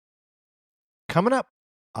Coming up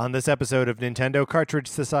on this episode of Nintendo Cartridge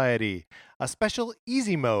Society, a special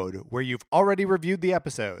easy mode where you've already reviewed the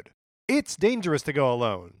episode. It's dangerous to go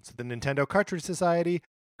alone, so the Nintendo Cartridge Society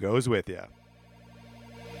goes with you.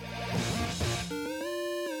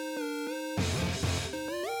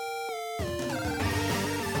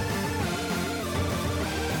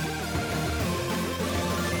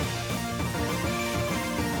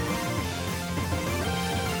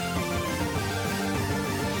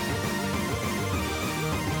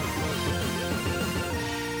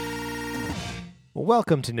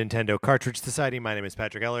 Welcome to Nintendo Cartridge Society. My name is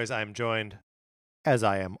Patrick Ellers. I'm joined, as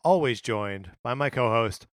I am always joined, by my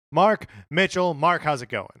co-host, Mark Mitchell. Mark, how's it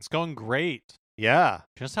going? It's going great. Yeah.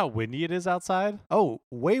 Just how windy it is outside? Oh,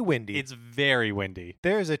 way windy. It's very windy.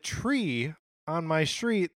 There's a tree on my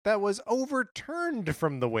street that was overturned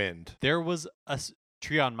from the wind. There was a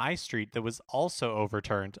tree on my street that was also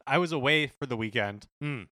overturned. I was away for the weekend.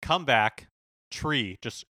 Come back, tree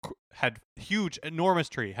just had huge, enormous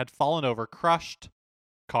tree, had fallen over, crushed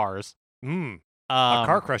cars. A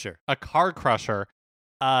car crusher. A car crusher.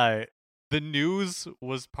 The news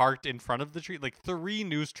was parked in front of the tree, like 3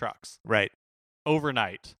 news trucks. Right.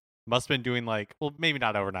 Overnight. Must have been doing maybe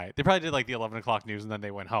not overnight. They probably did the 11 o'clock news and then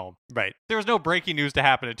they went home. Right. There was no breaking news to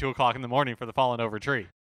happen at 2 o'clock in the morning for the fallen over tree,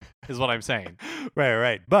 is what I'm saying.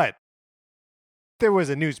 Right. But there was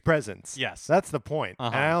a news presence. Yes. That's the point.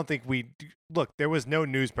 Uh-huh. And I don't think look, there was no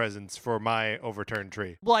news presence for my overturned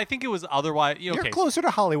tree. Well, I think it was otherwise. You're closer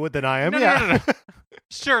to Hollywood than I am. No.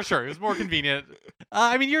 Sure. It was more convenient.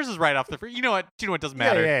 I mean, yours is right off the front. You know what? Doesn't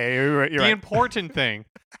matter. Yeah, you're right. The important thing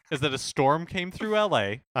is that a storm came through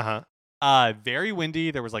LA. Uh-huh. Very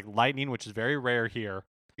windy. There was lightning, which is very rare here.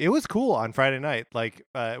 It was cool on Friday night.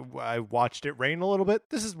 I watched it rain a little bit.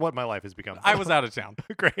 This is what my life has become. I was out of town.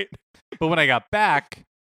 Great. But when I got back,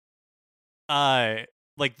 the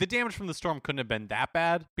damage from the storm couldn't have been that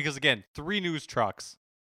bad because, again, 3 news trucks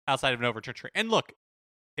outside of an overturned tree. And look,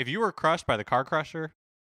 if you were crushed by the car crusher,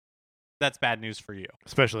 that's bad news for you.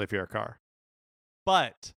 Especially if you're a car.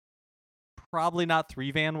 But probably not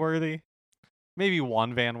 3 van worthy. Maybe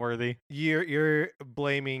 1 van worthy. You're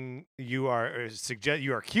blaming, you are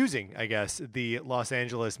accusing, I guess, the Los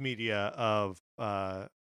Angeles media of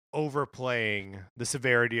overplaying the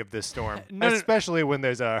severity of this storm, especially when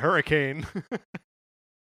there's a hurricane.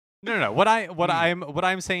 No. What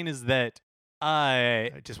I'm saying is that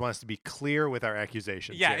I just want us to be clear with our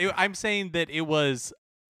accusations. Yeah, I'm saying that it was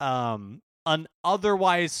an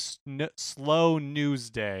otherwise slow news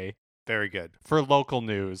day. Very good for local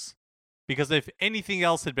news, because if anything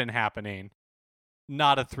else had been happening,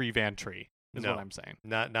 not a 3 van tree is what I'm saying.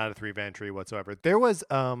 Not a 3 van tree whatsoever. There was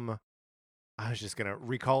I was just gonna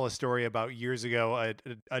recall a story about years ago,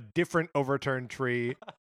 a different overturned tree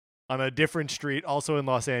on a different street, also in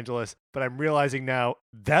Los Angeles. But I'm realizing now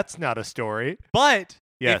that's not a story. But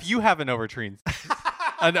yes. If you have an overturned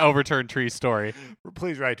tree story,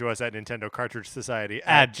 please write to us at Nintendo Cartridge Society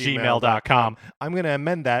at gmail.com. I'm going to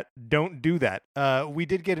amend that. Don't do that. We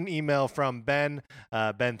did get an email from Ben.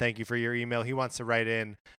 Ben, thank you for your email. He wants to write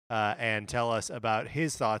in and tell us about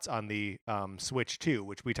his thoughts on the Switch 2,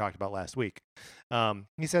 which we talked about last week.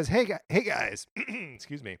 He says, hey guys,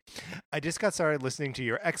 excuse me. I just got started listening to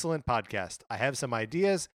your excellent podcast. I have some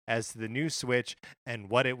ideas as to the new Switch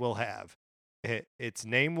and what it will have. Its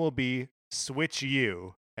name will be Switch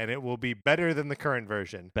U, and it will be better than the current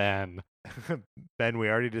version. Ben, we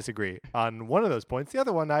already disagree on one of those points. The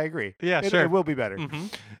other one, I agree. Yeah, sure. It will be better.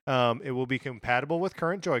 Mm-hmm. It will be compatible with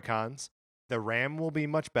current Joy-Cons. The RAM will be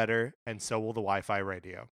much better, and so will the Wi-Fi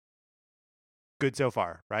radio. Good so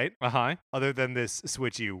far, right? Uh-huh. Other than this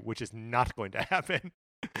Switch U, which is not going to happen.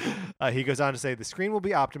 He goes on to say, the screen will be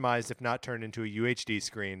optimized if not turned into a UHD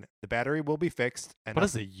screen. The battery will be fixed. And what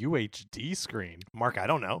is a UHD screen? Mark, I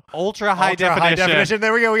don't know. Ultra high definition.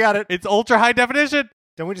 There we go. We got it. It's ultra high definition.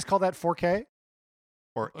 Don't we just call that 4K?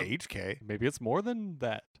 Or 8K? Maybe it's more than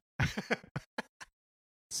that.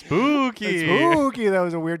 Spooky. That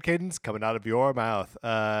was a weird cadence coming out of your mouth.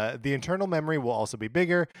 The internal memory will also be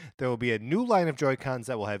bigger. There will be a new line of Joy-Cons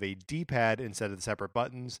that will have a D-pad instead of the separate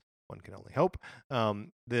buttons. One can only hope.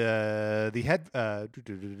 The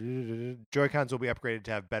Joy-Cons will be upgraded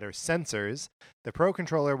to have better sensors. The Pro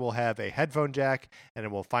Controller will have a headphone jack, and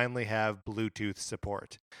it will finally have Bluetooth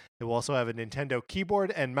support. It will also have a Nintendo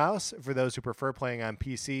keyboard and mouse for those who prefer playing on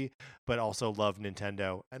PC, but also love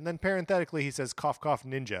Nintendo. And then parenthetically, he says, cough, cough,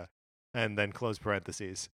 Ninja, and then close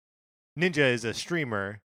parentheses. Ninja is a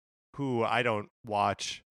streamer who I don't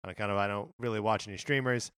watch. I don't really watch any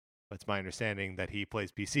streamers. It's my understanding that he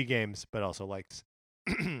plays PC games, but also likes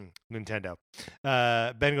Nintendo.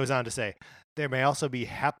 Ben goes on to say, there may also be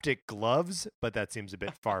haptic gloves, but that seems a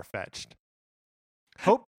bit far-fetched.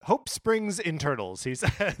 Hope springs in turtles, he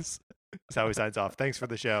says. That's how he signs off. Thanks for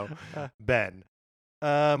the show, Ben.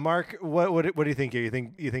 Mark, what do you think here?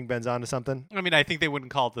 You think Ben's onto something? I mean, I think they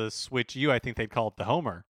wouldn't call it the Switch U. I think they'd call it the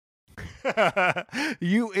Homer.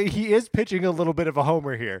 He is pitching a little bit of a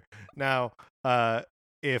homer here. Now,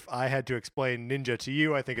 if I had to explain Ninja to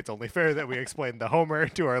you, I think it's only fair that we explain the Homer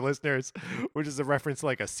to our listeners, which is a reference to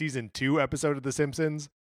like a season 2 episode of The Simpsons,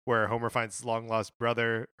 where Homer finds his long lost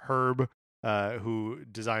brother Herb, who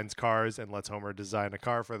designs cars and lets Homer design a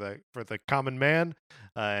car for the common man.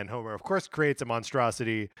 And Homer, of course, creates a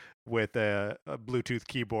monstrosity with a Bluetooth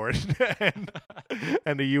keyboard and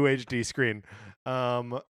a UHD screen.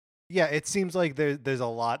 Yeah, it seems like there's a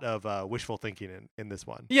lot of wishful thinking in this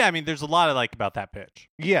one. Yeah, I mean, there's a lot I like about that pitch.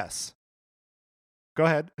 Yes. Go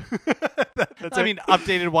ahead. I mean,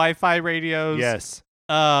 updated Wi-Fi radios. Yes.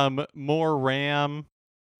 More RAM.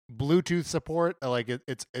 Bluetooth support. Like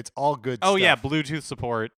it's all good Oh, stuff. yeah, Bluetooth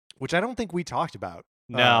support. Which I don't think we talked about.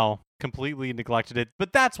 No, completely neglected it.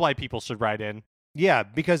 But that's why people should write in. Yeah,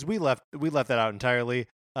 because we left that out entirely.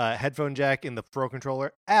 Headphone jack in the Pro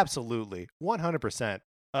controller. Absolutely. 100%.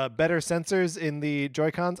 Better sensors in the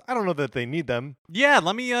Joy-Cons. I don't know that they need them. Yeah,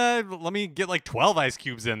 let me get like 12 ice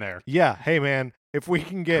cubes in there. Yeah, hey man, if we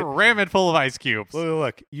can get Ram it full of ice cubes.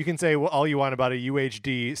 Look, you can say all you want about a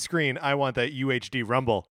UHD screen. I want that UHD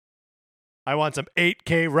rumble. I want some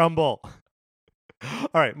 8K rumble. All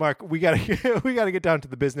right, Mark, we gotta get down to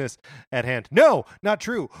the business at hand. No, not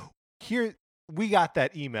true. Here we got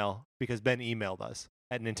that email because Ben emailed us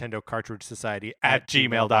at Nintendo Cartridge Society at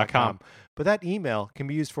gmail.com. But that email can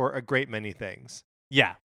be used for a great many things.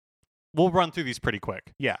 Yeah. We'll run through these pretty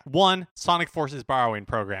quick. Yeah. 1, Sonic Forces borrowing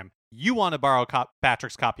program. You want to borrow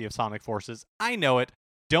Patrick's copy of Sonic Forces. I know it.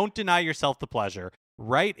 Don't deny yourself the pleasure.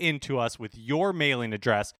 Write into us with your mailing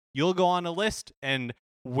address. You'll go on a list, and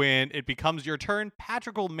when it becomes your turn,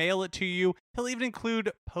 Patrick will mail it to you. He'll even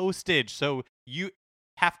include postage, so you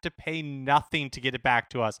have to pay nothing to get it back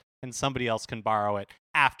to us, and somebody else can borrow it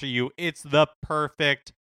after you. It's the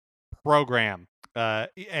perfect program.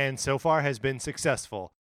 And so far has been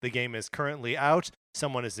successful. The game is currently out.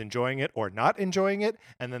 Someone is enjoying it or not enjoying it,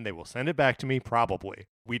 and then they will send it back to me, probably.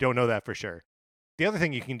 We don't know that for sure. The other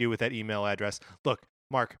thing you can do with that email address, look,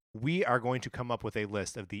 Mark, we are going to come up with a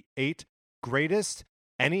list of the 8 greatest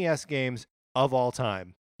NES games of all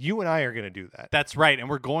time. You and I are going to do that. That's right, and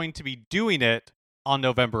we're going to be doing it on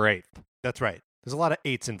November 8th. That's right. There's a lot of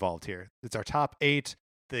 8s involved here. It's our top 8.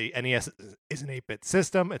 The NES is an 8-bit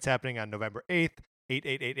system. It's happening on November 8th,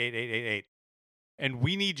 8888888. And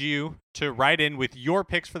we need you to write in with your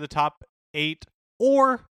picks for the top 8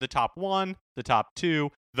 or the top 1, the top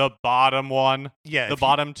 2, the bottom 1, the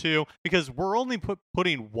bottom 2, because we're only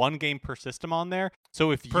putting one game per system on there.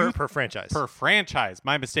 So if per franchise. Per franchise,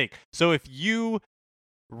 my mistake. So if you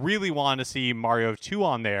really want to see Mario 2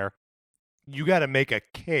 on there, you got to make a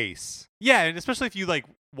case. Yeah, and especially if you like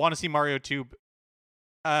want to see Mario 2.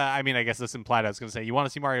 I mean, I guess this implied I was going to say you want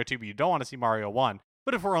to see Mario 2, but you don't want to see Mario 1.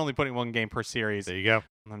 But if we're only putting one game per series, there you go.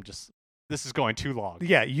 This is going too long.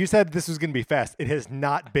 Yeah, you said this was going to be fast. It has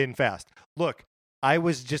not been fast. Look, I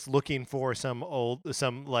was just looking for I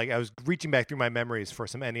was reaching back through my memories for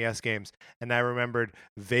some NES games, and I remembered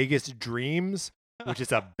Vegas Dreams, which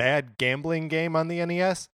is a bad gambling game on the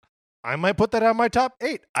NES. I might put that on my top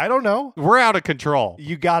 8. I don't know. We're out of control.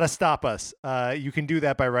 You got to stop us. You can do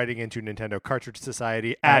that by writing into Nintendo Cartridge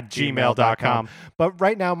Society at gmail.com. But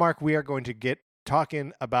right now, Mark, we are going to get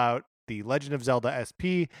talking about the Legend of Zelda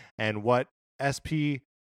SP and what SP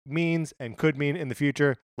means and could mean in the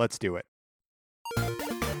future. Let's do it.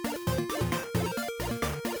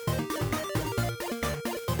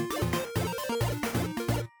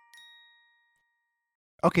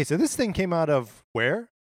 Okay, so this thing came out of where?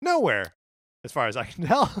 Nowhere, as far as I can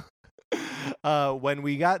tell. When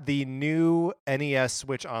we got the new NES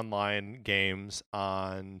Switch Online games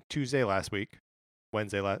on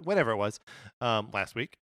whatever it was, last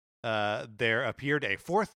week, there appeared a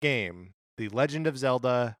 4th game, The Legend of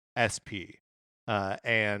Zelda SP.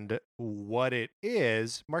 And what it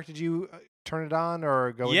is, Mark, did you turn it on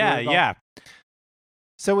or go into it? Yeah.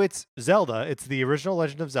 So it's Zelda. It's the original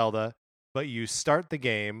Legend of Zelda, but you start the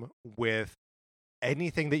game with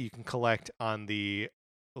anything that you can collect on the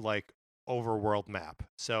overworld map.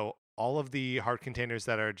 So all of the heart containers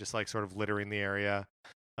that are just sort of littering the area.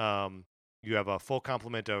 You have a full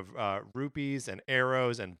complement of rupees and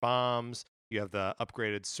arrows and bombs. You have the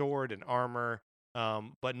upgraded sword and armor.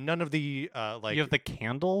 But none of the you have the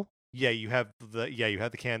candle? Yeah, you have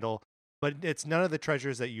the candle. but it's none of the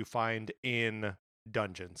treasures that you find in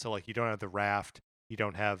dungeons. So like you don't have the raft, you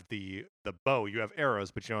don't have the bow. You have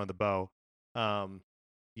arrows, but you don't have the bow.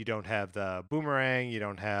 You don't have the boomerang, you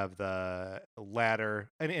don't have the ladder,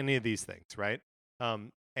 any of these things, right?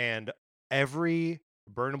 And every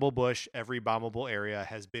burnable bush, every bombable area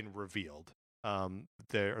has been revealed.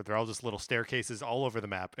 They're all just little staircases all over the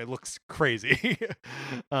map. It looks crazy.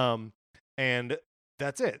 And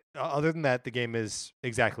that's it. Other than that, the game is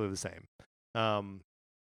exactly the same.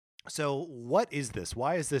 So what is this?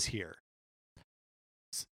 Why is this here?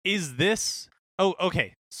 Is this... Oh,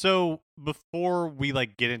 okay. So before we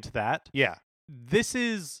get into that, yeah, this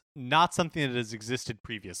is not something that has existed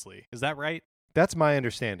previously. Is that right? That's my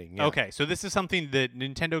understanding. Yeah. Okay, so this is something that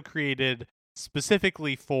Nintendo created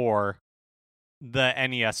specifically for the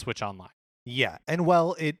NES Switch Online. Yeah, and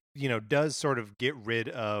well, it does sort of get rid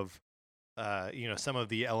of some of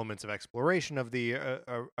the elements of exploration of the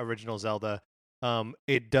original Zelda.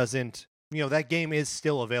 It doesn't. That game is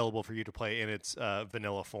still available for you to play in its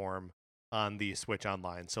vanilla form on the Switch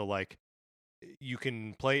Online. So like you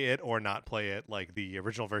can play it or not play it. Like the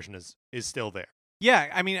original version is still there. Yeah,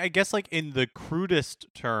 I mean, I guess in the crudest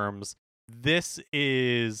terms, this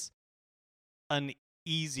is an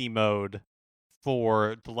easy mode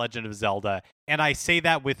for The Legend of Zelda. And I say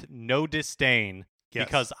that with no disdain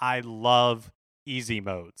because I love easy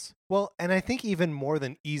modes. Well, and I think even more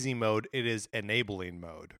than easy mode, it is enabling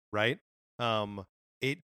mode, right?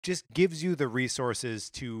 It just gives you the resources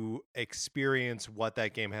to experience what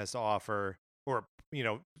that game has to offer, or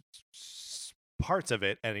parts of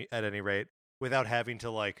it at any rate, without having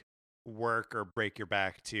to work or break your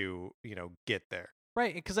back to get there.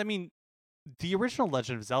 Right, because I mean, the original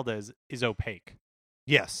Legend of Zelda is opaque.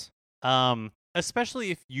 Yes. Especially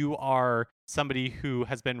if you are somebody who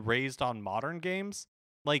has been raised on modern games,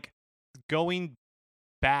 going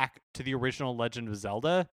back to the original Legend of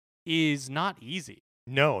Zelda is not easy.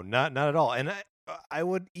 No, not at all. And I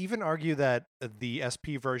would even argue that the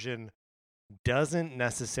SP version doesn't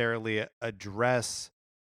necessarily address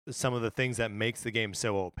some of the things that makes the game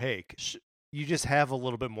so opaque. You just have a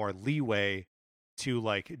little bit more leeway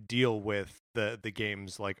to deal with the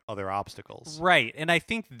game's other obstacles. Right. And I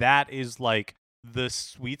think that is the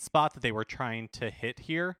sweet spot that they were trying to hit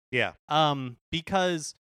here. Yeah.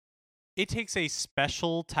 Because it takes a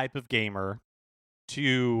special type of gamer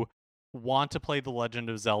to want to play The Legend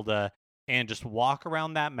of Zelda and just walk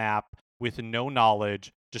around that map with no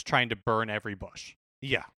knowledge, just trying to burn every bush.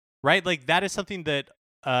 Yeah. Right? That is something that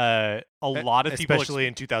a lot of people... Especially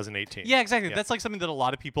in 2018. Yeah, exactly. Yeah. That's something that a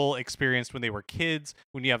lot of people experienced when they were kids,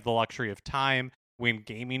 when you have the luxury of time, when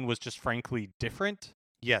gaming was just frankly different.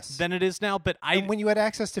 Yes. Than it is now, but and when you had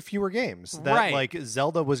access to fewer games. That, right.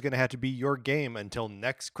 Zelda was going to have to be your game until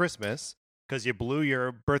next Christmas, because you blew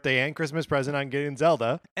your birthday and Christmas present on getting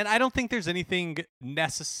Zelda. And I don't think there's anything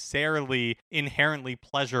necessarily inherently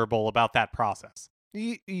pleasurable about that process.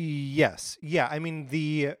 Yes. Yeah, I mean,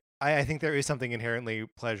 I think there is something inherently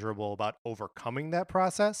pleasurable about overcoming that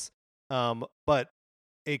process, but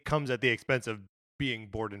it comes at the expense of being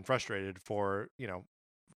bored and frustrated for,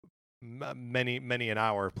 many an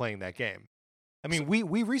hour playing that game. I mean,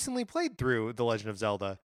 we recently played through The Legend of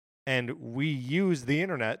Zelda, and we used the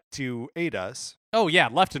internet to aid us. Oh, yeah,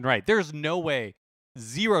 left and right. There's no way,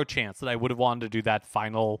 zero chance that I would have wanted to do that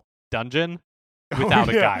final dungeon without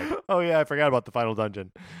a guide. Oh, yeah, I forgot about the final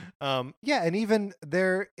dungeon. Yeah, and even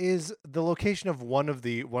there is the location of one of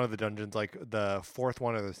the dungeons, the fourth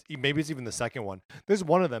one, or maybe it's even the second one. There's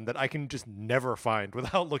one of them that I can just never find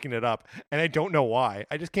without looking it up, and I don't know why.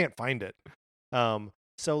 I just can't find it.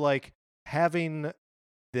 So having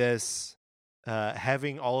this,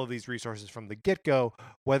 having all of these resources from the get-go,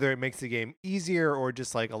 whether it makes the game easier or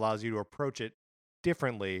just allows you to approach it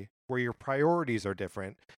differently, where your priorities are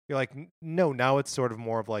different, you're no, now it's sort of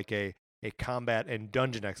more of a combat and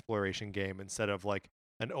dungeon exploration game instead of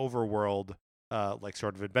an overworld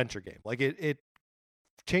sort of adventure game. It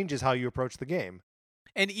changes how you approach the game.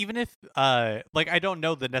 And even if I don't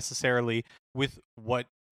know that necessarily with what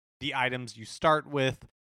the items you start with,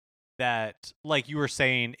 that you were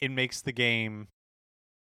saying, it makes the game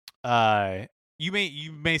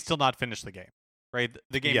you may still not finish the game, right?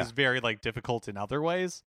 The game is very difficult in other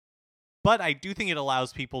ways, but I do think it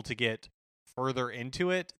allows people to get further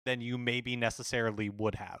into it than you maybe necessarily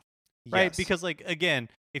would have, right? Yes. Because again,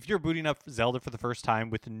 if you're booting up Zelda for the first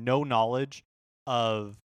time with no knowledge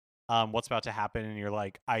of what's about to happen, and you're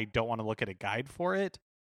I don't want to look at a guide for it,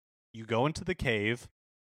 you go into the cave,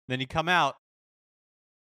 then you come out,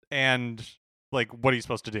 and what are you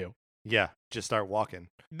supposed to do? Yeah, just start walking.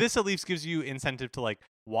 This at least gives you incentive to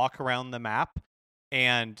walk around the map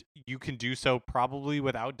and you can do so probably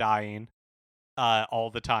without dying all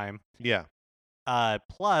the time. Yeah.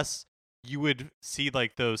 Plus, you would see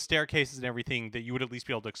like those staircases and everything that you would at least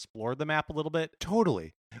be able to explore the map a little bit.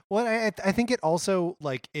 Totally. Well, I think it also,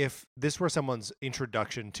 like, if this were someone's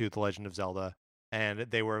introduction to The Legend of Zelda and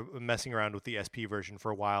they were messing around with the SP version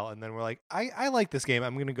for a while and then we're like, I like this game.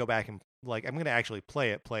 I'm going to go back and, like, I'm going to actually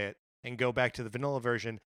play it and go back to the vanilla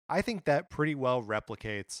version. I think that pretty well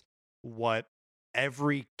replicates what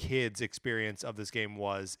every kid's experience of this game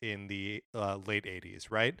was in the late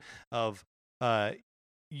 80s, right? Of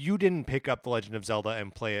you didn't pick up The Legend of Zelda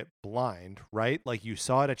and play it blind, right? Like, you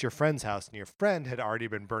saw it at your friend's house and your friend had already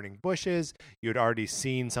been burning bushes. You had already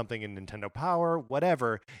seen something in Nintendo Power,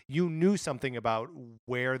 whatever. You knew something about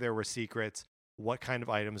where there were secrets, what kind of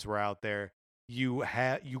items were out there. You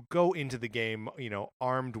go into the game,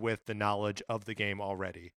 armed with the knowledge of the game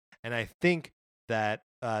already. And I think that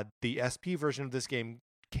the SP version of this game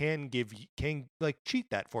can cheat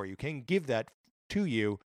that for you, can give that to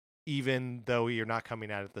you, even though you're not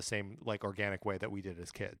coming at it the same, like, organic way that we did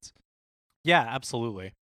as kids. Yeah,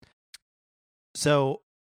 absolutely. So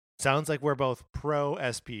sounds like we're both pro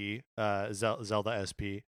SP, Zelda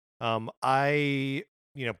SP. I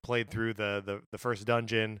played through the first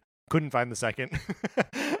dungeon, couldn't find the second,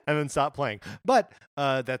 and then stopped playing. But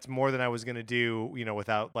that's more than I was gonna do,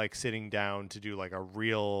 without, like, sitting down to do, like, a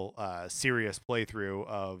real serious playthrough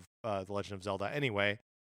of The Legend of Zelda anyway.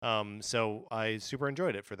 So I super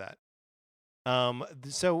enjoyed it for that.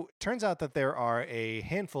 So turns out that there are a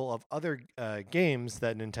handful of other games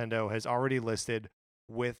that Nintendo has already listed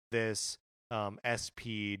with this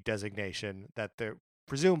SP designation that they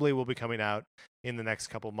presumably will be coming out in the next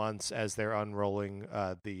couple months as they're unrolling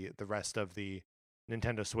the rest of the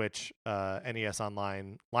Nintendo Switch NES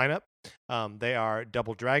Online lineup. They are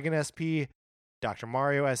Double Dragon SP, Dr.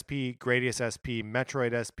 Mario SP, Gradius SP,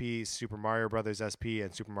 Metroid SP, Super Mario Brothers SP,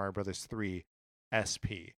 and Super Mario Brothers 3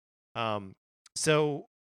 SP. So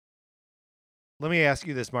let me ask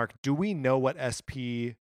you this, Mark. Do we know what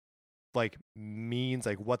SP means,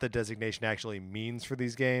 like what the designation actually means for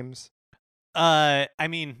these games? I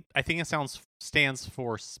mean, I think it stands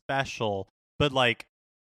for special, but like,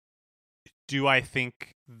 do I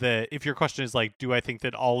think that, if your question is like, do I think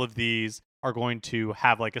that all of these are going to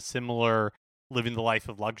have like a similar living the life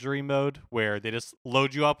of luxury mode where they just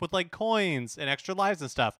load you up with like coins and extra lives and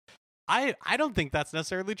stuff? I don't think that's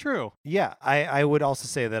necessarily true. Yeah, I would also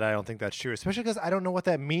say that I don't think that's true, especially because I don't know what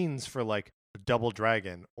that means for like Double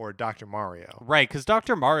Dragon or Dr. Mario. Right, because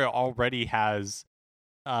Dr. Mario already has,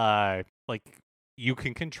 like, you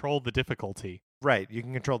can control the difficulty. Right, you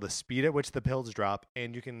can control the speed at which the pills drop,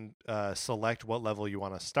 and you can select what level you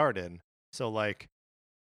want to start in. So, like,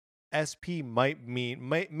 SP may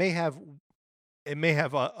have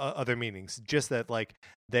other meanings. Just that, like,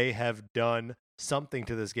 they have done something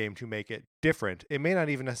to this game to make it different. It may not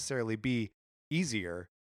even necessarily be easier.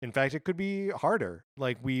 In fact, it could be harder.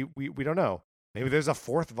 Like, we don't know. Maybe there's a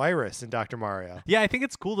fourth virus in Dr. Mario. Yeah, I think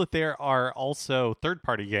it's cool that there are also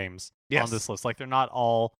third-party games on this list. Like, they're not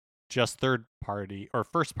all just third-party or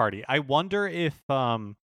first-party. I wonder if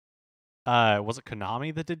was it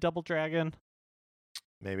Konami that did Double Dragon?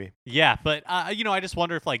 Maybe. Yeah, but I just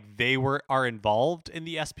wonder if like they are involved in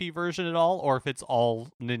the SP version at all, or if it's all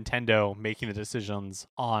Nintendo making the decisions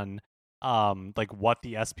on like what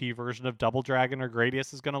the SP version of Double Dragon or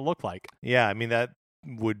Gradius is going to look like. Yeah, I mean, that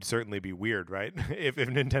would certainly be weird, right? if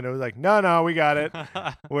Nintendo was like, no, we got it.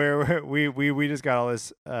 we just got all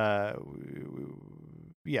this.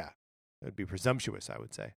 Yeah, it'd be presumptuous, I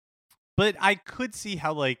would say. But I could see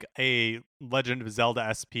how like a Legend of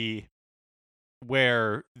Zelda SP,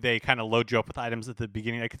 where they kind of load you up with items at the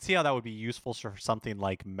beginning, I could see how that would be useful for something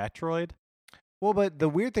like Metroid. Well, but the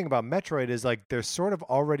weird thing about Metroid is like there sort of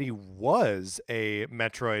already was a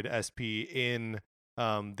Metroid SP in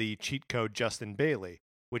the cheat code Justin Bailey,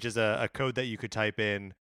 which is a code that you could type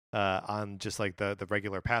in on just like the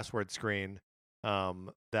regular password screen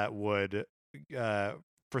that would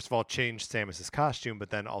first of all change Samus's costume, but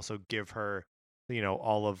then also give her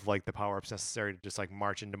all of like the power-ups necessary to just like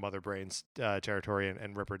march into Mother Brain's territory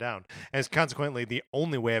and rip her down. And it's consequently the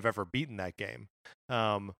only way I've ever beaten that game.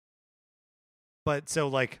 But so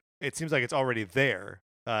like it seems like it's already there.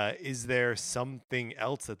 Is there something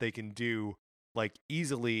else that they can do, like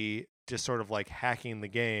easily just sort of like hacking the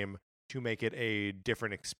game to make it a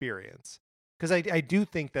different experience? Because I do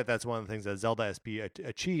think that that's one of the things that Zelda SP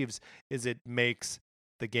achieves, is it makes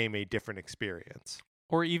the game a different experience.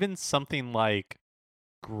 Or even something like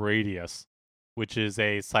Gradius, which is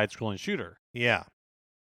a side-scrolling shooter. Yeah.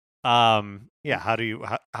 Yeah. How do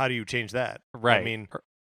you change that? Right. I mean,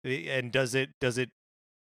 and does it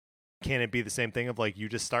can it be the same thing of like you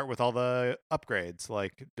just start with all the upgrades?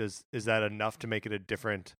 Like, is that enough to make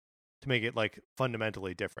it like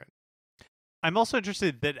fundamentally different? I'm also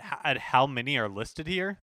interested at how many are listed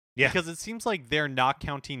here. Yeah, because it seems like they're not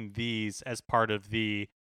counting these as part of the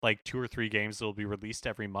like 2 or 3 games that will be released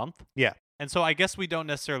every month. Yeah. And so I guess we don't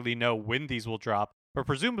necessarily know when these will drop, but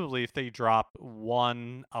presumably if they drop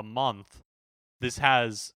one a month, this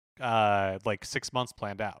has like 6 months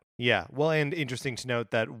planned out. Yeah. Well, and interesting to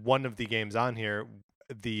note that one of the games on here,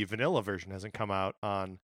 the vanilla version hasn't come out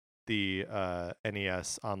on the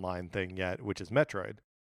NES online thing yet, which is Metroid.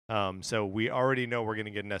 So we already know we're going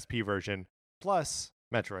to get an SP version, plus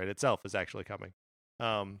Metroid itself is actually coming.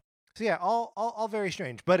 So yeah, all very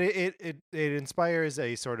strange, but it inspires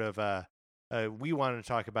a sort of we wanted to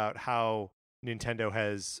talk about how Nintendo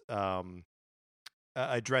has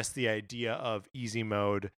addressed the idea of easy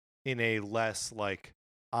mode in a less like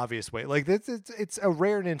obvious way. Like it's a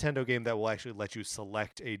rare Nintendo game that will actually let you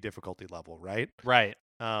select a difficulty level, right? Right.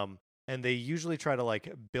 And they usually try to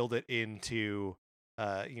like build it into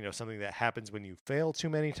something that happens when you fail too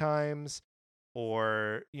many times,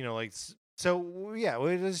 or like so yeah,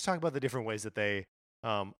 we'll just talk about the different ways that they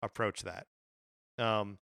approach that.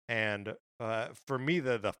 And for me,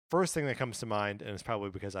 the first thing that comes to mind, and it's probably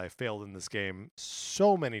because I failed in this game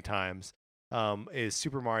so many times, is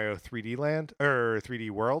Super Mario 3D Land or 3D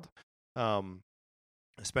World,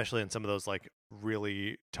 especially in some of those like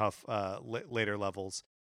really tough later levels.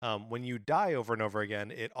 When you die over and over again,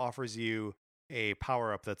 it offers you a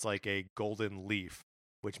power up that's like a golden leaf,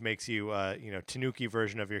 which makes you Tanuki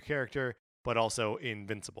version of your character, but also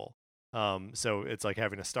invincible. So it's like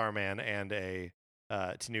having a Starman and a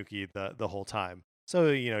Tanuki the whole time. So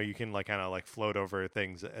you can like kind of like float over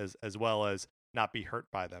things as well as not be hurt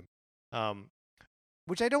by them,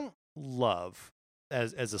 which I don't love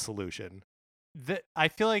as a solution. I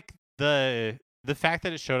feel like the fact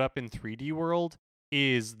that it showed up in 3D World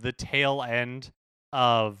is the tail end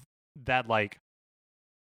of that like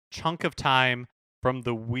chunk of time from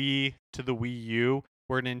the Wii to the Wii U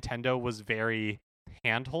where Nintendo was very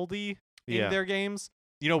handholdy in their games.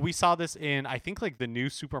 We saw this in I think like the new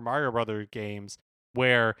Super Mario Brothers games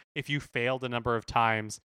where if you failed a number of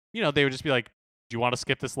times, they would just be like, "Do you want to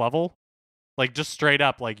skip this level?" Like just straight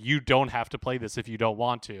up, like you don't have to play this if you don't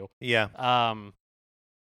want to. Yeah.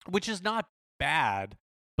 Which is not bad,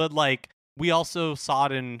 but like we also saw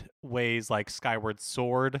it in ways like Skyward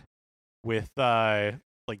Sword with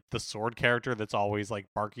like the sword character that's always like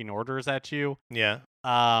barking orders at you. Yeah.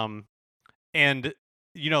 And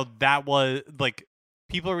that was like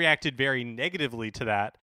people reacted very negatively to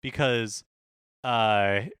that because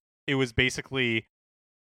it was basically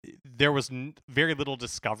there was very little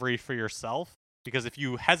discovery for yourself, because if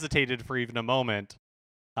you hesitated for even a moment,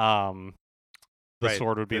 the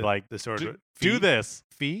sword would be like, the sword do this.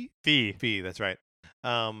 Fee, that's right.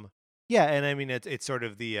 Yeah, and I mean it's sort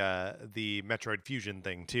of the Metroid Fusion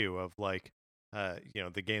thing too, of like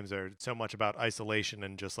the games are so much about isolation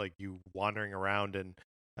and just like you wandering around, and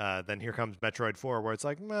then here comes Metroid 4 where it's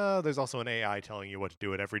like, there's also an AI telling you what to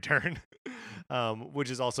do at every turn, which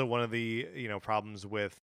is also one of the problems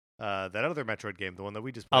with that other Metroid game, the one that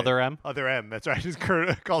we just played. Other M. That's right. I just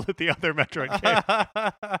called it the other Metroid game.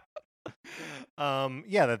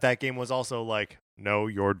 That game was also like, no,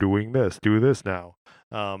 you're doing this, do this now,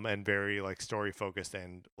 and very like story focused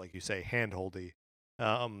and like you say handholdy,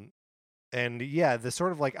 and yeah, the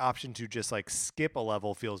sort of like option to just like skip a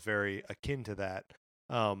level feels very akin to that.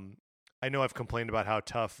 I know I've complained about how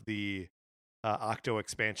tough the Octo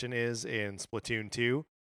expansion is in Splatoon 2,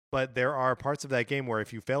 but there are parts of that game where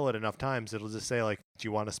if you fail it enough times, it'll just say like, do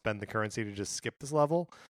you want to spend the currency to just skip this level?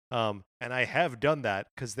 And I have done that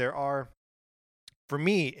because there are, for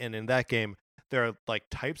me, and in that game, there are like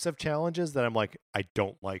types of challenges that I'm like, I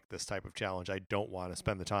don't like this type of challenge. I don't want to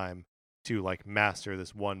spend the time to like master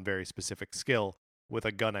this one very specific skill with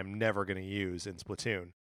a gun I'm never going to use in Splatoon.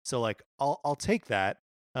 So like I'll take that,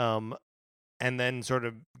 and then sort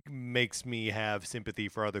of makes me have sympathy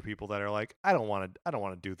for other people that are like, I don't want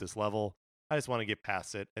to do this level. I just want to get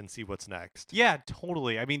past it and see what's next. Yeah,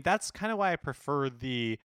 totally. I mean, that's kind of why I prefer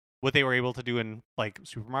what they were able to do in like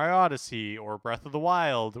Super Mario Odyssey or Breath of the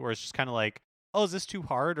Wild, where it's just kind of like, oh, is this too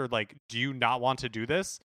hard? Or like, do you not want to do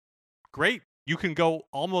this? Great. You can go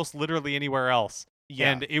almost literally anywhere else.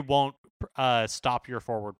 Yeah. And it won't stop your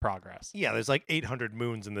forward progress. Yeah, there's like 800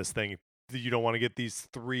 moons in this thing. You don't want to get these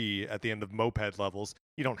 3 at the end of moped levels.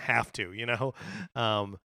 You don't have to,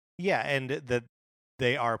 Yeah, and that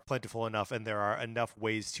they are plentiful enough, and there are enough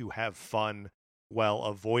ways to have fun while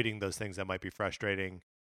avoiding those things that might be frustrating.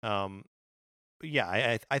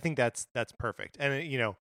 Yeah, I think that's perfect. And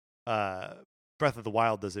Breath of the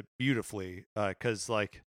Wild does it beautifully, because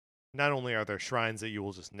like not only are there shrines that you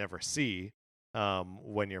will just never see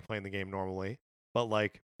when you're playing the game normally, but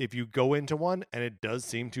like if you go into one and it does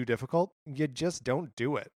seem too difficult, you just don't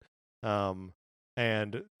do it.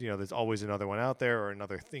 And there's always another one out there or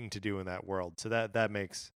another thing to do in that world. So that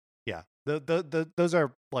makes those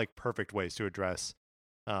are like perfect ways to address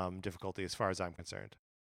difficulty as far as I'm concerned.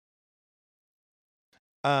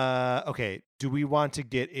 Okay, do we want to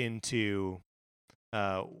get into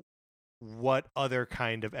what other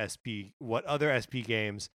SP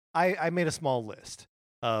games? I made a small list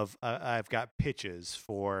of I've got pitches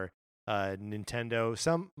for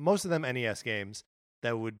Nintendo, most of them NES games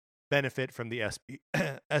that would benefit from the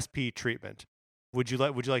SP treatment. Would you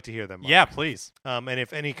like to hear them, Mark? Yeah, please. And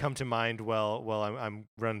if any come to mind while I'm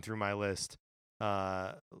running through my list,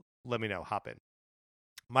 let me know. Hop in.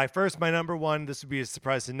 My number one, this would be a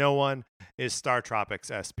surprise to no one, is Star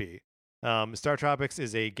Tropics SP. Star Tropics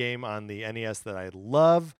is a game on the NES that I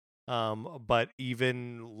love, but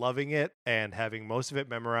even loving it and having most of it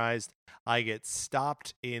memorized, I get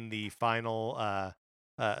stopped in the final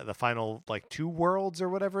like 2 worlds or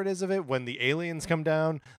whatever it is of it when the aliens come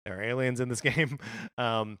down. There are aliens in this game,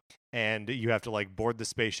 and you have to like board the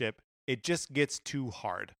spaceship. It just gets too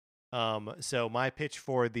hard. So my pitch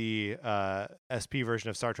for the SP version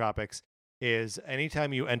of Star Tropics is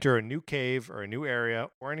anytime you enter a new cave or a new area,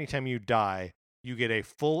 or anytime you die, you get a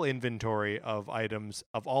full inventory of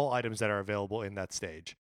all items that are available in that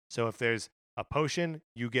stage. So if there's a potion,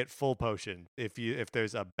 you get full potion. If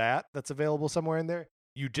there's a bat that's available somewhere in there,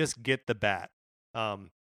 you just get the bat. The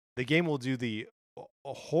game will do the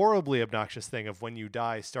horribly obnoxious thing of when you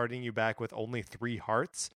die, starting you back with only 3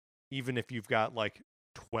 hearts, even if you've got like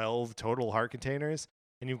 12 total heart containers,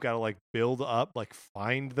 and you've got to like build up, like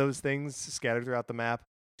find those things scattered throughout the map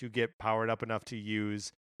to get powered up enough to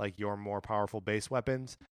use like your more powerful base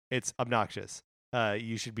weapons. It's obnoxious.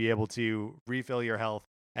 You should be able to refill your health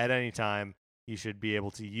at any time. You should be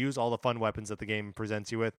able to use all the fun weapons that the game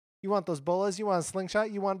presents you with. You want those bolas? You want a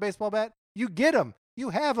slingshot? You want a baseball bat? You get them.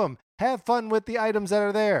 You have them. Have fun with the items that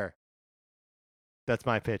are there. That's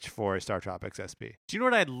my pitch for Star Tropics SP. Do you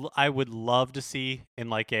know what I would love to see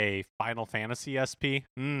in like a Final Fantasy SP?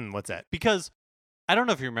 What's that? Because I don't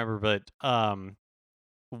know if you remember, but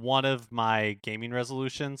one of my gaming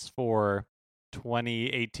resolutions for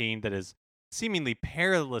 2018 that is seemingly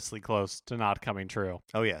perilously close to not coming true.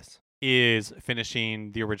 Oh, yes. Is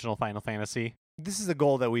finishing the original Final Fantasy. This is a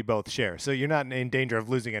goal that we both share, so you're not in danger of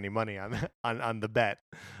losing any money on the bet.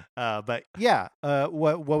 But yeah,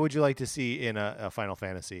 what would you like to see in a Final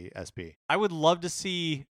Fantasy SP? I would love to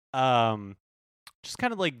see just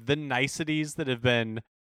kind of like the niceties that have been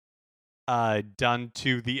done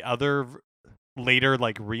to the other later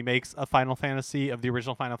like remakes of Final Fantasy, of the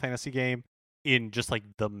original Final Fantasy game, in just like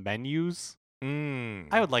the menus.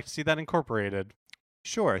 I would like to see that incorporated.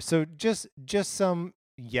 Sure. So just some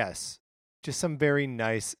just some very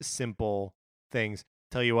nice, simple things.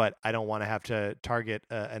 Tell you what, I don't want to have to target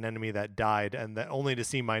an enemy that died and only to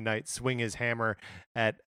see my knight swing his hammer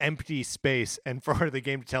at empty space and for the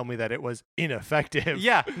game to tell me that it was ineffective.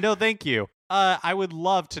 Yeah, no, thank you. I would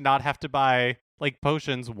love to not have to buy like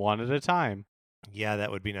potions one at a time. Yeah, that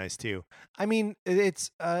would be nice too. I mean, it's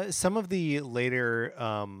some of the later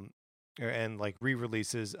and like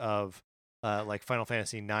re-releases of like Final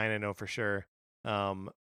Fantasy IX, I know for sure,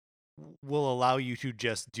 will allow you to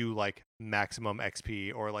just do like maximum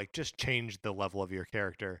XP or like just change the level of your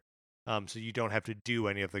character, so you don't have to do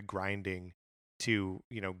any of the grinding to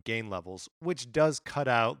gain levels, which does cut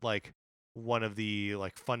out like one of the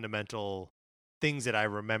like fundamental things that I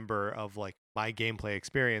remember of like my gameplay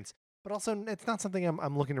experience. But also, it's not something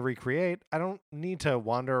I'm looking to recreate. I don't need to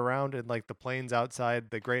wander around in like the plains outside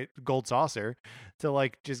the Great Gold Saucer to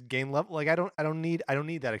like just gain level. Like I don't need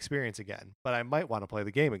that experience again. But I might want to play the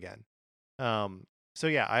game again. So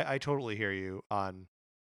yeah, I totally hear you on.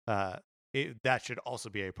 That should also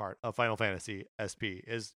be a part of Final Fantasy SP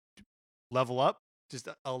is level up. Just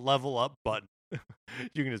a level up button.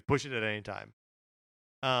 You can just push it at any time.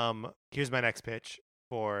 Here's my next pitch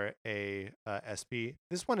for a SP.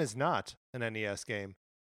 This one is not an NES game.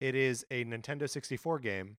 It is a Nintendo 64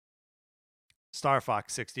 game, Star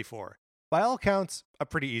Fox 64. By all counts, a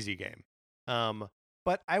pretty easy game.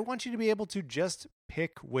 But I want you to be able to just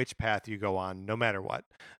pick which path you go on, no matter what.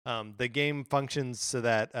 The game functions so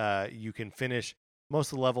that you can finish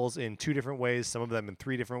most of the levels in 2 different ways, some of them in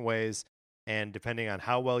 3 different ways, and depending on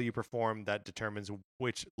how well you perform, that determines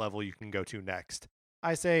which level you can go to next.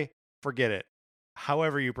 I say, forget it.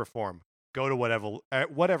 However you perform, go to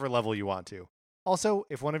whatever level you want to. Also,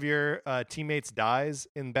 if one of your teammates dies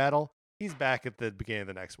in battle, he's back at the beginning of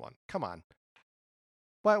the next one. Come on.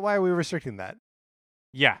 Why are we restricting that?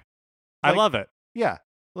 Yeah. I love it. Yeah.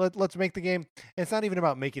 Let's make the game. And it's not even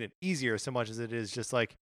about making it easier so much as it is just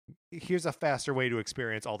like, here's a faster way to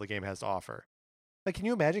experience all the game has to offer. Like, can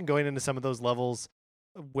you imagine going into some of those levels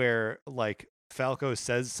where like Falco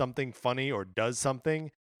says something funny or does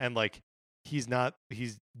something and like he's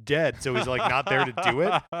dead, so he's like not there to do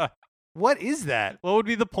it? What is that? What would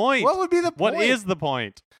be the point? What would be the point? What is the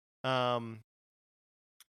point? Here's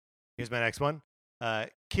my next one.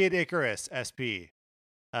 Kid Icarus SP.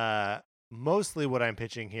 Mostly what I'm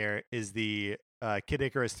pitching here is the Kid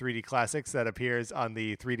Icarus 3D Classics that appears on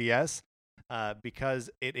the 3DS, because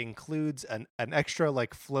it includes an extra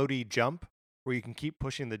like floaty jump where you can keep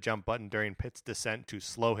pushing the jump button during Pit's descent to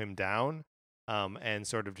slow him down, and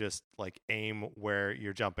sort of just like aim where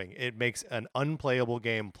you're jumping. It makes an unplayable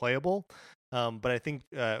game playable, but I think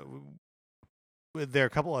there are a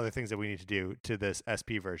couple other things that we need to do to this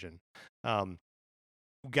SP version.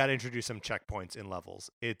 We got to introduce some checkpoints in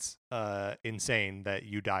levels. It's insane that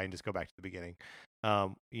you die and just go back to the beginning.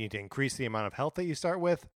 You need to increase the amount of health that you start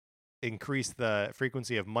with, increase the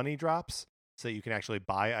frequency of money drops so that you can actually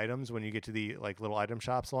buy items when you get to the like little item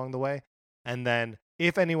shops along the way. And then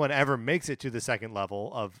if anyone ever makes it to the second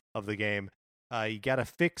level of the game, you got to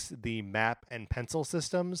fix the map and pencil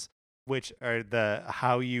systems, which are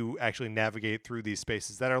how you actually navigate through these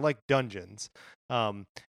spaces that are like dungeons.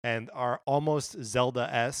 And are almost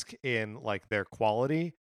Zelda-esque in like their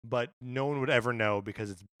quality, but no one would ever know because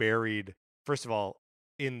it's buried, first of all,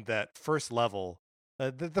 in that first level.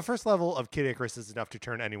 The first level of Kid Icarus is enough to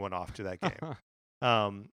turn anyone off to that game.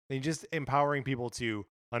 And just empowering people to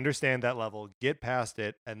understand that level, get past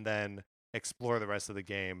it, and then explore the rest of the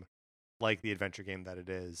game like the adventure game that it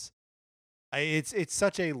is. It's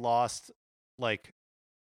such a lost, like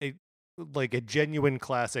a genuine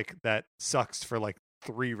classic that sucks for like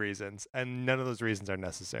 3 reasons, and none of those reasons are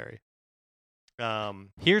necessary.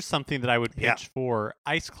 Here's something that I would pitch for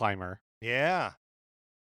Ice Climber. Yeah.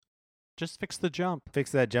 Just fix the jump.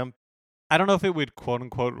 Fix that jump. I don't know if it would quote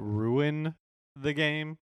unquote ruin the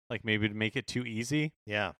game, like maybe to make it too easy.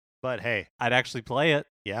 Yeah. But hey, I'd actually play it.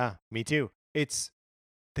 Yeah, me too. They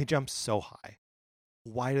jump so high.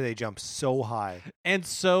 Why do they jump so high? And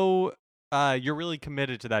so you're really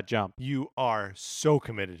committed to that jump. You are so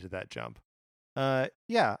committed to that jump.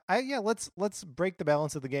 Let's break the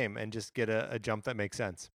balance of the game and just get a jump that makes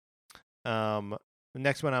sense. The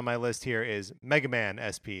next one on my list here is Mega Man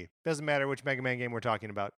SP. Doesn't matter which Mega Man game we're talking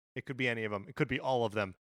about. It could be any of them. It could be all of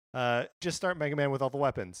them. Just start Mega Man with all the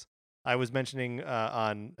weapons. I was mentioning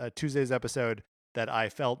on Tuesday's episode that I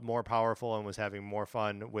felt more powerful and was having more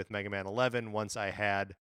fun with Mega Man 11 once I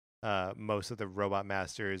had most of the Robot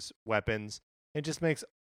Master's weapons. It just makes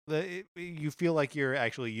you feel like you're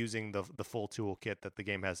actually using the full toolkit that the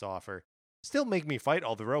game has to offer. Still make me fight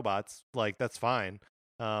all the robots, like that's fine,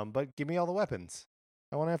 but give me all the weapons.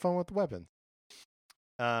 I want to have fun with the weapons.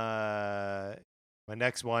 My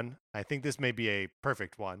next one, I think this may be a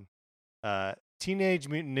perfect one. Teenage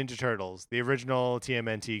Mutant Ninja Turtles, the original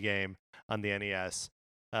TMNT game on the NES.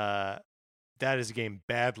 That is a game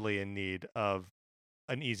badly in need of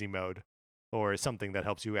an easy mode or something that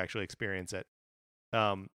helps you actually experience it.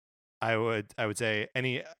 I would say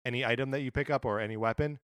any item that you pick up or any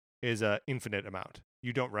weapon is a infinite amount.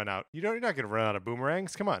 You don't run out. You're not going to run out of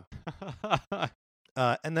boomerangs. Come on.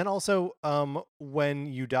 And then also, when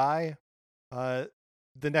you die, the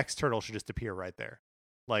next turtle should just appear right there,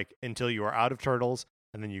 like until you are out of turtles,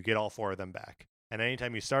 and then you get all 4 of them back. And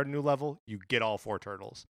anytime you start a new level, you get all 4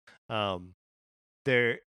 turtles.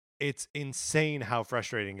 It's insane how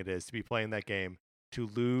frustrating it is to be playing that game, to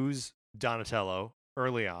lose Donatello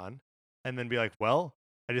early on, and then be like, well,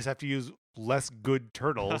 I just have to use less good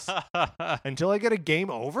turtles until I get a game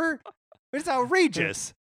over? It's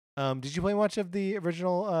outrageous. Did you play much of the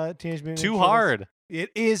original Teenage Mutant Ninja Turtles? Too hard.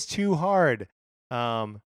 It is too hard.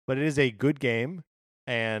 But it is a good game,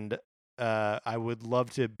 and I would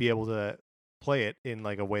love to be able to play it in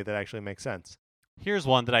like a way that actually makes sense. Here's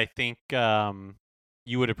one that I think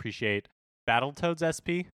you would appreciate. Battletoads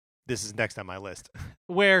SP. This is next on my list.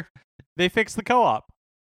 Where they fix the co-op.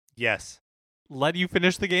 Yes. Let you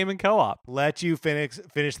finish the game in co-op. Let you finish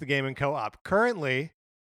the game in co-op. Currently,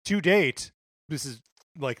 to date, this is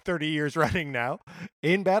like 30 years running now,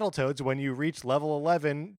 in Battletoads, when you reach level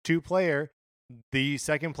 11, 2-player, the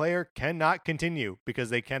second player cannot continue because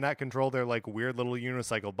they cannot control their like weird little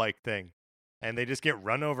unicycle bike thing. And they just get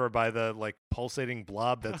run over by the like pulsating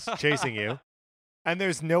blob that's chasing you. And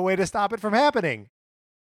there's no way to stop it from happening.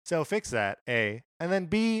 So fix that, A. And then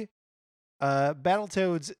B,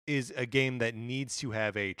 Battletoads is a game that needs to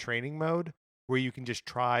have a training mode where you can just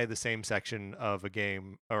try the same section of a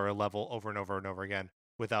game or a level over and over and over again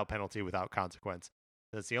without penalty, without consequence.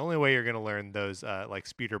 That's the only way you're going to learn those like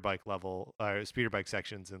speeder bike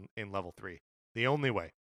sections in level 3. The only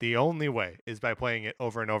way is by playing it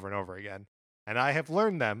over and over and over again. And I have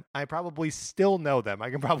learned them. I probably still know them. I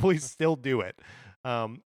can probably still do it.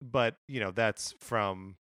 But that's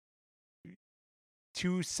from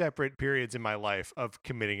 2 separate periods in my life of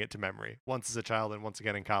committing it to memory. Once as a child and once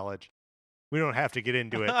again in college. We don't have to get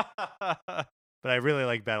into it. But I really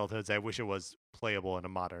like Battletoads. I wish it was playable in a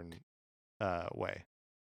modern way.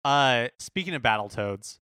 Speaking of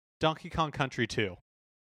Battletoads, Donkey Kong Country 2.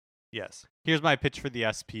 Yes. Here's my pitch for the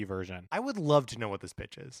SP version. I would love to know what this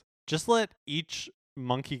pitch is. Just let each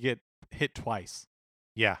monkey get hit twice.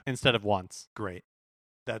 Yeah. Instead of once. Great.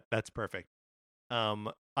 That's perfect.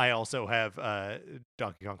 I also have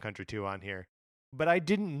Donkey Kong Country 2 on here. But I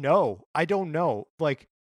don't know. Like,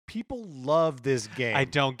 people love this game. I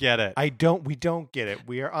don't get it. We don't get it.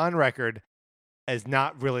 We are on record as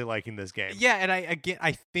not really liking this game. Yeah, and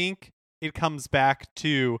I think it comes back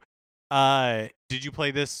to did you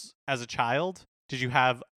play this as a child? Did you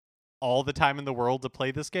have all the time in the world to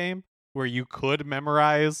play this game where you could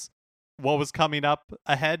memorize what was coming up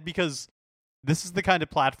ahead? Because this is the kind of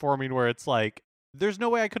platforming where it's like, there's no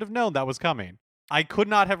way I could have known that was coming. I could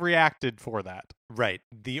not have reacted for that. Right.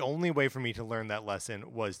 The only way for me to learn that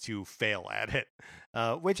lesson was to fail at it,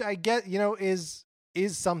 which I get, is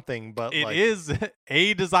something, but it is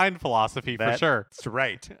a design philosophy for sure. That's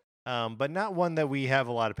right. But not one that we have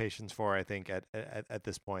a lot of patience for, I think, at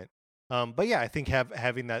this point. But yeah, I think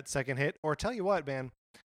having that second hit, or tell you what, man,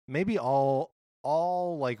 maybe all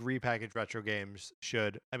like repackaged retro games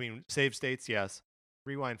should. I mean, save states, yes.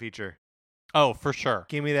 Rewind feature. Oh, for sure.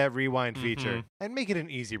 Give me that rewind feature, and make it an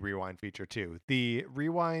easy rewind feature too. The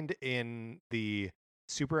rewind in the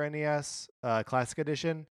Super NES Classic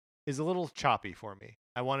Edition is a little choppy for me.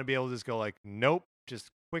 I want to be able to just go like, nope, just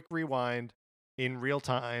quick rewind in real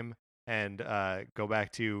time and go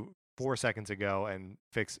back to 4 seconds ago and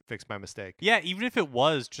fix my mistake. Yeah, even if it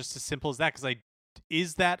was just as simple as that, because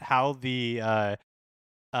is that how the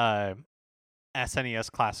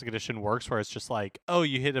SNES Classic Edition works, where it's just like, oh,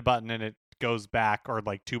 you hit a button and it goes back, or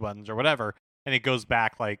like 2 buttons or whatever, and it goes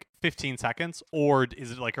back like 15 seconds? Or is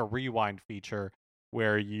it like a rewind feature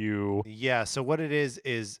where you... Yeah, so what it is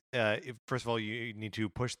first of all, you need to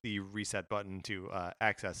push the reset button to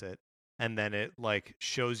access it, and then it like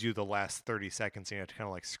shows you the last 30 seconds, and you have to kind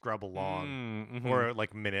of like scrub along, or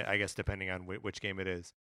like minute, I guess, depending on which game it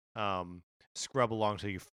is. Scrub along till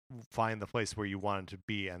you find the place where you want it to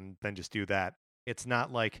be, and then just do that. It's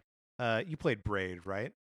not like you played Braid,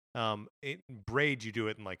 right? Braid, you do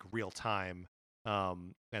it in like real time,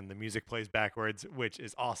 and the music plays backwards, which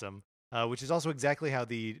is awesome. Which is also exactly how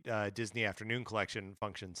the Disney Afternoon Collection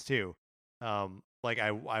functions too. Like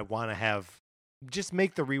I want to have, just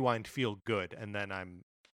make the rewind feel good, and then I'm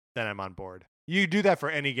on board. You do that for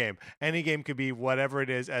any game. Any game could be whatever it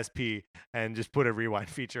is, SP, and just put a rewind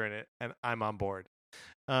feature in it, and I'm on board.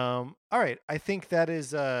 All right, I think that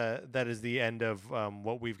is the end of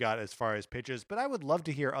what we've got as far as pitches. But I would love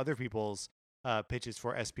to hear other people's pitches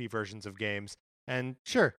for SP versions of games. And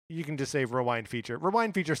sure, you can just say rewind feature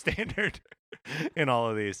standard in all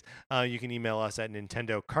of these. You can email us at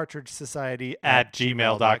Nintendo Cartridge Society at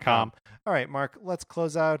gmail.com. All right, Mark, let's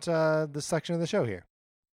close out this section of the show here.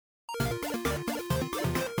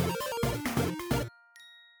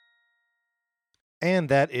 And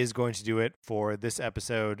that is going to do it for this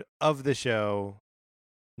episode of the show.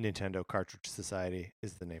 Nintendo Cartridge Society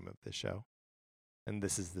is the name of this show. And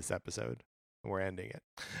this is this episode. We're ending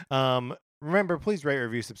it. Remember, please rate,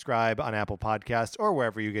 review, subscribe on Apple Podcasts or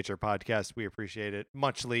wherever you get your podcasts. We appreciate it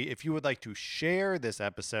muchly. If you would like to share this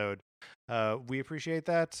episode, we appreciate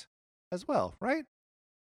that as well, right?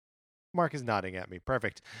 Mark is nodding at me.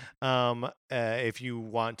 Perfect. If you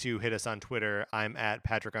want to hit us on Twitter, I'm at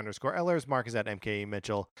Patrick_Ellers. Mark is at MKE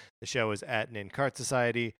Mitchell. The show is at Nin Cart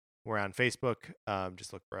Society. We're on Facebook.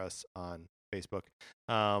 Just look for us on Facebook.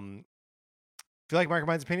 If you like Mark and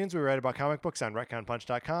Mine's opinions, we write about comic books on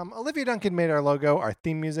retconpunch.com. Olivia Duncan made our logo. Our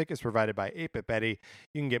theme music is provided by 8-Bit Betty.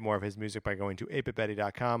 You can get more of his music by going to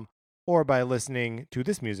 8bitbetty.com or by listening to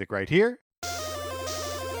this music right here.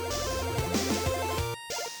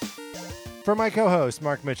 For my co-host,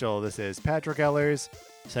 Mark Mitchell, this is Patrick Ellers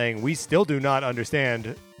saying we still do not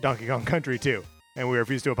understand Donkey Kong Country 2, and we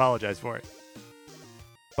refuse to apologize for it.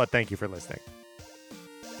 But thank you for listening.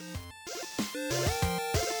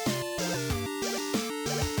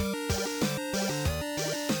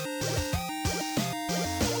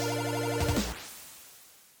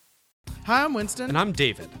 Hi, I'm Winston. And I'm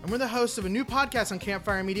David. And we're the hosts of a new podcast on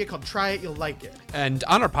Campfire Media called Try It, You'll Like It. And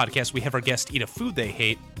on our podcast, we have our guests eat a food they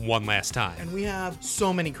hate one last time. And we have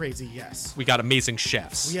so many crazy guests. We got amazing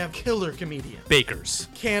chefs. We have killer comedians. Bakers.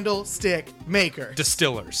 Candlestick maker.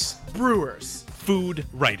 Distillers. Brewers. Food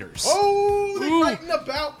writers. Oh, they're writing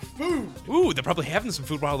about food. Ooh, they're probably having some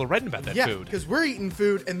food while they're writing about that food. Yeah, because we're eating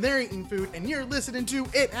food, and they're eating food, and you're listening to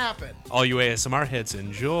It Happen. All you ASMR heads,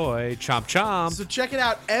 enjoy. Chomp chomp. So check it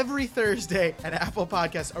out every Thursday at Apple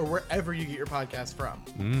Podcasts or wherever you get your podcasts from.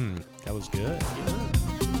 That was good.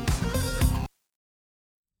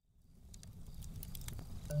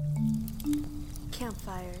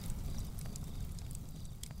 Campfire.